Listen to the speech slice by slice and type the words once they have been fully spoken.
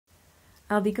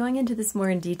I'll be going into this more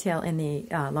in detail in the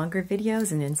longer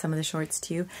videos and in some of the shorts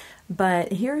too,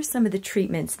 but here are some of the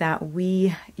treatments that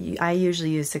I usually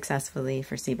use successfully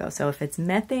for SIBO. So if it's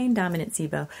methane dominant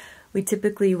SIBO, we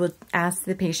typically will ask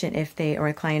the patient or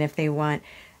a client if they want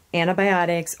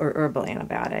antibiotics or herbal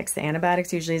antibiotics. The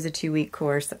antibiotics usually is a 2-week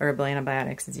course. The herbal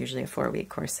antibiotics is usually a 4-week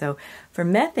course. So for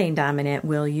methane dominant,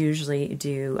 we'll usually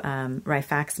do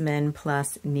rifaximin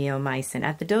plus neomycin.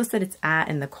 At the dose that it's at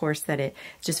and the course that it's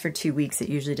just for 2 weeks, it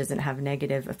usually doesn't have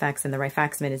negative effects. And the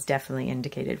rifaximin is definitely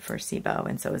indicated for SIBO,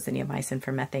 and so is the neomycin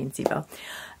for methane SIBO.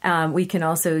 We can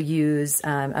also use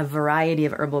a variety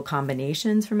of herbal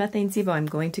combinations for methane SIBO. I'm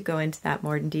going to go into that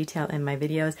more in detail in my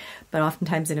videos, but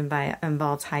oftentimes it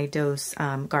involves high dose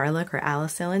garlic or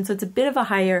alicillin. So it's a bit of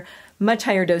a much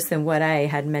higher dose than what I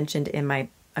had mentioned in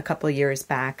a couple of years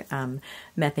back,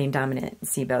 methane dominant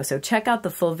SIBO. So check out the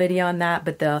full video on that,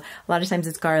 but a lot of times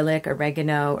it's garlic,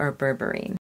 oregano, or berberine.